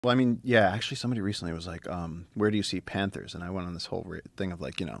Well, I mean, yeah, actually somebody recently was like, where do you see panthers? And I went on this whole thing of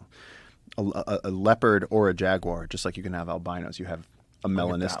like, you know, a leopard or a jaguar, just like you can have albinos, you have a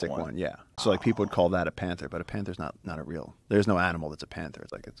melanistic one. Yeah. So like people would call that a panther, but a panther's not a real, there's no animal that's a panther.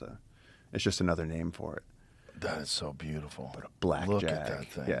 It's like, it's just another name for it. That is so beautiful. But a black Look jag. at that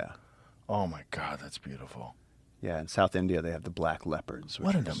thing. Yeah. Oh my God, that's beautiful. Yeah. In South India, they have the black leopards.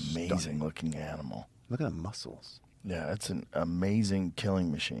 What an amazing looking animal. Look at the muscles. Yeah, it's an amazing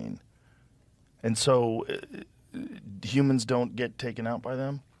killing machine. And so humans don't get taken out by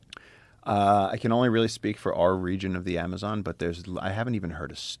them? I can only really speak for our region of the Amazon, but I haven't even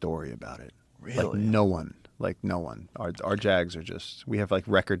heard a story about it. Really? Like no one. Our jags are just, we have like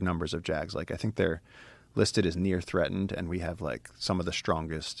record numbers of jags. Like I think they're listed as near threatened, and we have like some of the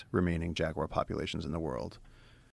strongest remaining jaguar populations in the world.